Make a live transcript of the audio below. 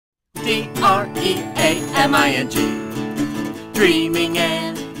D-R-E-A-M-I-N-G. Dreaming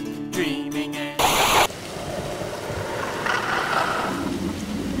and dreaming and.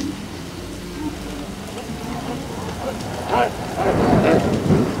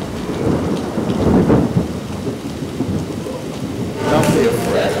 Don't be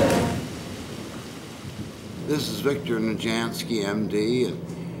afraid. This is Viktor Najanski, MD,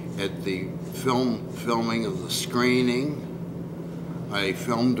 at the filming of The Screening, a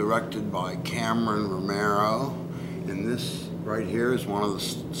film directed by Cameron Romero. And this right here is one of the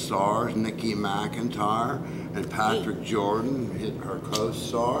stars, Nikki McIntyre, and Patrick Jordan, her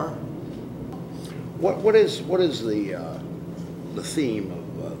co-star. What is the theme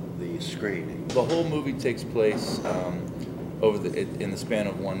of the screening? The whole movie takes place in the span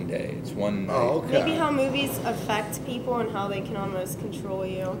of one day. It's one night. Oh, okay. Maybe how movies affect people and how they can almost control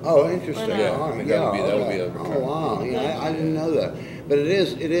you. Oh, interesting. Yeah, I think that would be a oh, wow. Yeah, I didn't know that. But it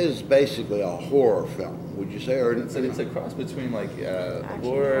is basically a horror film, would you say? Or it's a cross between like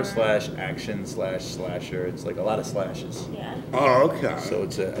horror / action / slasher. It's like a lot of slashes. Yeah. Oh, okay. So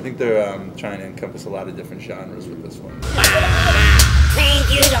it's I think they're trying to encompass a lot of different genres with this one. Thank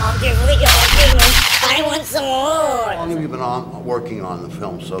you, Doctor. I want some more. How long have you been working on the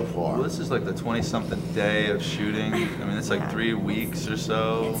film so far? Well, this is like the 20-something day of shooting. I mean, it's like 3 weeks or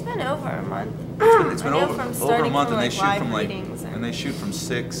so. It's been over a month. It's been over a month, and they shoot from and they shoot from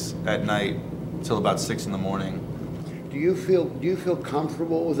 6 at night till about 6 in the morning. Do you feel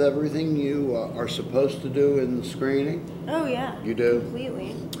comfortable with everything you are supposed to do in the screening? Oh yeah. You do?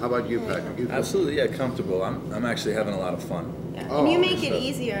 Completely. How about you, Patrick? You feel Absolutely, yeah, comfortable. I'm actually having a lot of fun. Yeah. Oh, And you make it so-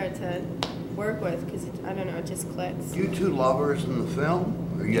 easier to work with because I don't know, it just clicks. You two lovers in the film?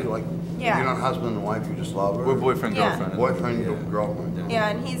 Are you like? Yeah. You're not husband and wife. You're just lovers. We're boyfriend Yeah. girlfriend. Boyfriend Yeah. girlfriend. Yeah,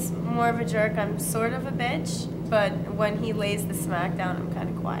 and he's more of a jerk. I'm sort of a bitch, but when he lays the smack down, I'm kind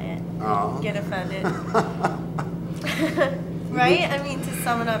of quiet. Oh. Get offended. Right? I mean, to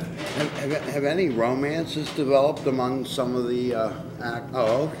sum it up. Have any romances developed among some of the Oh,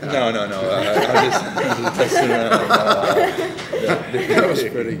 okay. No. I'm just texting around. That was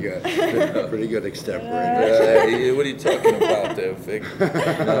pretty good. Pretty good extemporary. What are you talking about there, Vic? Get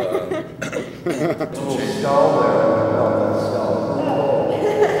a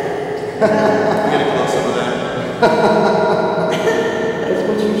close-up of that. That's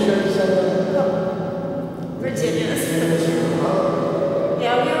what you should say. Virginia.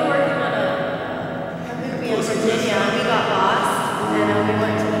 Yeah, we were working on a movie in Virginia. We got lost, and we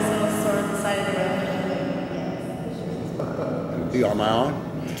went to this little store on the side of the road. You on my own?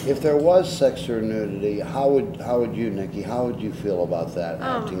 If there was sex or nudity, how would you, Nikki? How would you feel about that,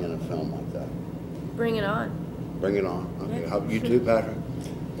 acting in a film like that? Bring it on. Bring it on. Okay. How you too, Patrick?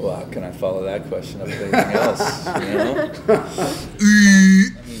 Well, how can I follow that question up with anything else? You know? I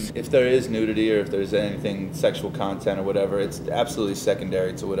mean, if there is nudity or if there's anything sexual content or whatever, it's absolutely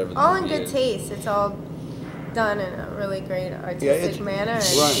secondary to whatever the All in movie good is. taste. It's all done in a really great artistic manner. And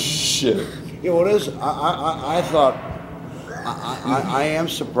Right. Shit. Yeah, well, it is. I thought. I am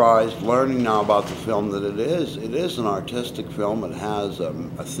surprised learning now about the film that it is an artistic film. It has a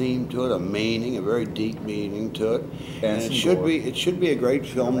theme to it, a meaning, a very deep meaning to it, and it should be a great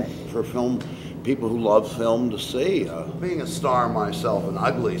film for people who love film to see. Being a star myself, an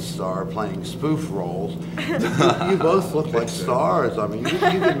ugly star playing spoof roles, you both look like stars. I mean, you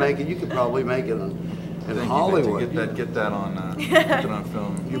could make it. You could probably make it in Hollywood. Get that on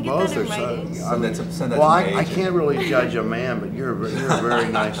film. You Get both that in are so. writing. Send that Well, to I my agent. can't really judge a man, but you're a very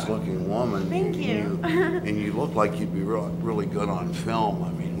nice-looking woman. Thank you. And you look like you'd be really good on film. I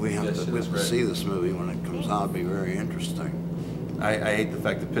mean, we have Yes, to it is great. see this movie when it comes out. It'd be very interesting. I hate the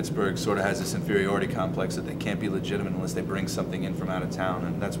fact that Pittsburgh sort of has this inferiority complex that they can't be legitimate unless they bring something in from out of town,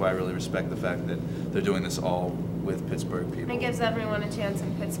 and that's why I really respect the fact that they're doing this all with Pittsburgh And people. it gives everyone a chance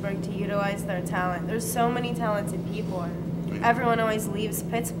in Pittsburgh to utilize their talent. There's so many talented people, and everyone always leaves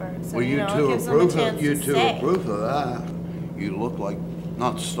Pittsburgh. So Well, you it two gives are them a proof. chance You to two stay. are proof of that. You look like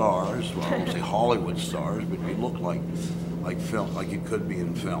not stars. Well, I won't say Hollywood stars, but you look like film, like you could be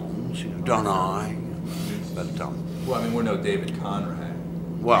in films. You know, don't I? But Well, I mean, we're no David Conrad.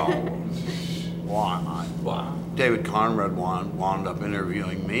 well, Wow. David Conrad wound up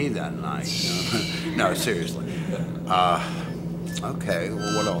interviewing me that night. No, seriously. Okay,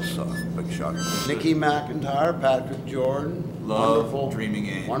 well, what else? Big shot. Nikki McIntyre, Patrick Jordan. Love, wonderful, Dreaming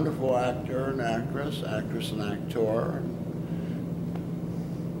Age. Wonderful actor and actress and actor.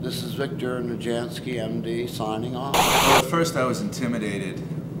 This is Viktor Najanski, MD, signing off. Well, at first I was intimidated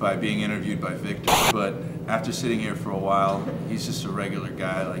by being interviewed by Viktor, but after sitting here for a while, he's just a regular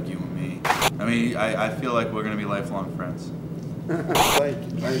guy like you and me. I mean, I feel like we're going to be lifelong friends.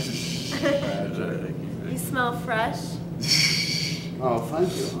 Thank you. You smell fresh. Oh, thank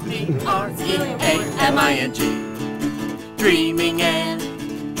you. D-R-E-A-M-I-N-G. Dreaming and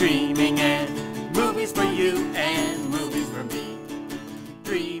movies for you and movies.